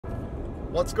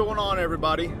What's going on,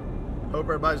 everybody? Hope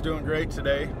everybody's doing great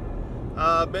today.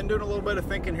 Been doing a little bit of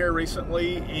thinking here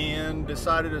recently and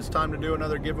decided it's time to do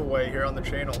another giveaway here on the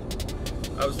channel.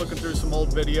 I was looking through some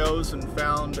old videos and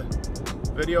found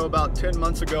a video about 10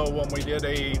 months ago when we did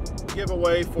a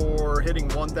giveaway for hitting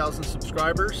 1,000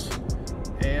 subscribers,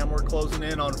 and we're closing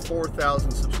in on 4,000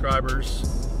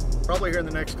 subscribers probably here in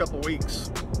the next couple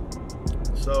weeks.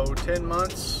 So 10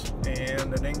 months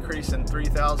and an increase in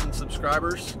 3,000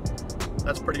 subscribers.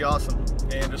 That's pretty awesome,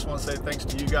 and just want to say thanks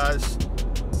to you guys,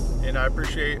 and I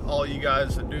appreciate all you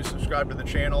guys that do subscribe to the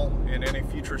channel and any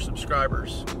future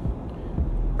subscribers.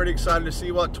 Pretty excited to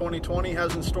see what 2020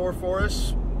 has in store for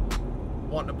us.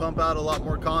 Wanting to pump out a lot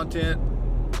more content,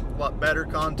 a lot better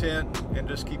content, and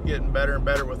just keep getting better and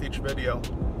better with each video.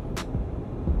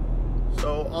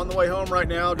 So on the way home right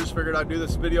now, just figured I'd do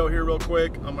this video here real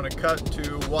quick. I'm going to cut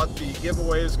to what the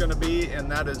giveaway is going to be,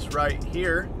 and that is right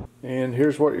here. And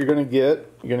here's what you're going to get.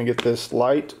 You're going to get this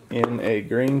light in a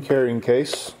green carrying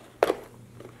case.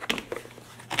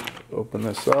 Open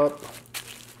this up.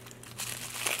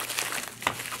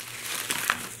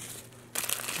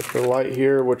 Get the light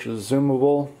here, which is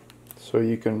zoomable, so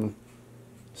you can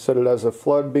set it as a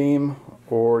flood beam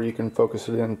or you can focus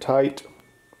it in tight.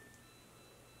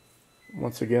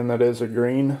 Once again, that is a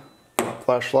green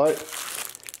flashlight.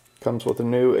 Comes with a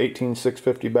new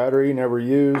 18650 battery, never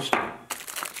used.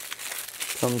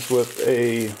 Comes with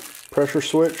a pressure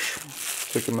switch,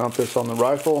 so you can mount this on the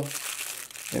rifle,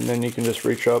 and then you can just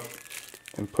reach up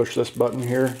and push this button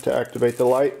here to activate the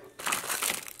light.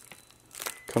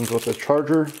 Comes with a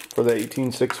charger for the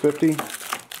 18650,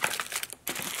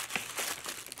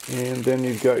 and then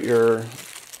you've got your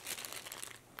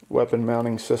weapon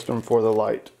mounting system for the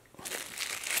light.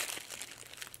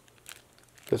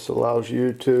 This allows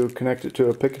you to connect it to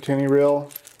a Picatinny rail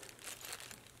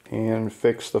and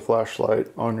fix the flashlight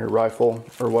on your rifle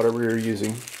or whatever you're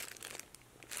using.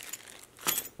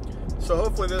 So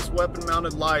hopefully this weapon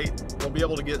mounted light will be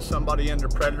able to get somebody into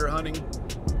predator hunting,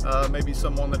 maybe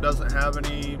someone that doesn't have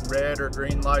any red or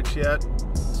green lights yet.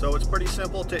 So it's pretty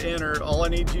simple to enter. All I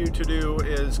need you to do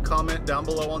is comment down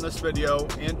below on this video,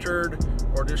 entered,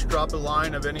 or just drop a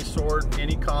line of any sort,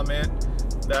 any comment.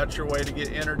 That's your way to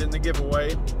get entered in the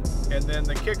giveaway. And then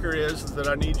the kicker is that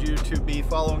I need you to be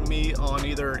following me on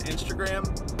either Instagram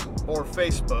or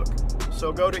Facebook.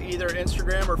 So go to either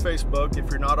Instagram or Facebook. If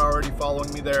you're not already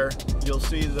following me there, you'll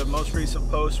see the most recent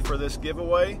post for this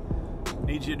giveaway.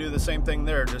 Need you to do the same thing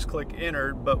there. Just click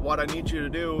entered. But what I need you to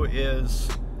do is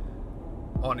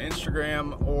on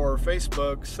Instagram or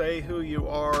Facebook, say who you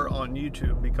are on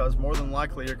YouTube, because more than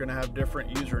likely you're going to have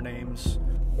different usernames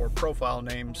or profile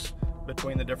names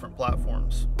between the different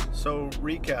platforms. So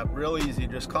recap, real easy.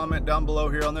 Just comment down below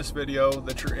here on this video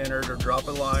that you're entered, or drop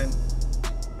a line.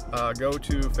 Go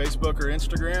to Facebook or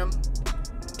Instagram.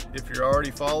 If you're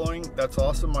already following, that's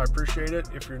awesome, I appreciate it.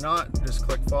 If you're not, just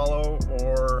click follow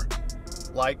or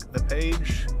like the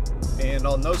page. And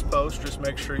on those posts, just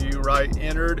make sure you write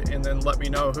entered and then let me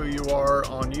know who you are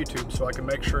on YouTube, so I can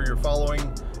make sure you're following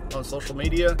on social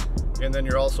media and then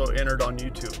you're also entered on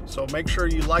YouTube. So make sure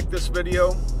you like this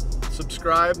video,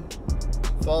 subscribe,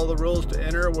 follow the rules to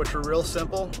enter, which are real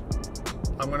simple.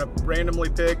 I'm going to randomly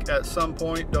pick at some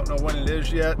point, don't know when it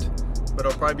is yet, but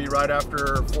it'll probably be right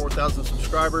after 4,000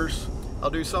 subscribers. I'll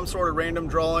do some sort of random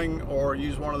drawing or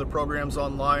use one of the programs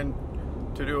online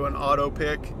to do an auto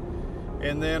pick,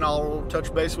 and then I'll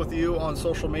touch base with you on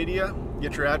social media,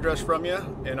 get your address from you,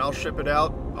 and I'll ship it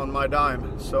out on my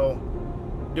dime. So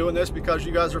doing this because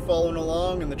you guys are following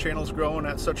along and the channel's growing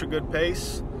at such a good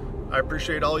pace. I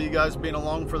appreciate all you guys being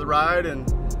along for the ride, and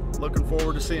looking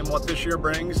forward to seeing what this year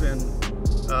brings and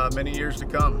many years to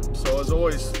come. So as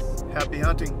always, happy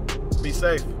hunting. Be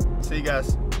safe. See you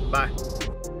guys. Bye.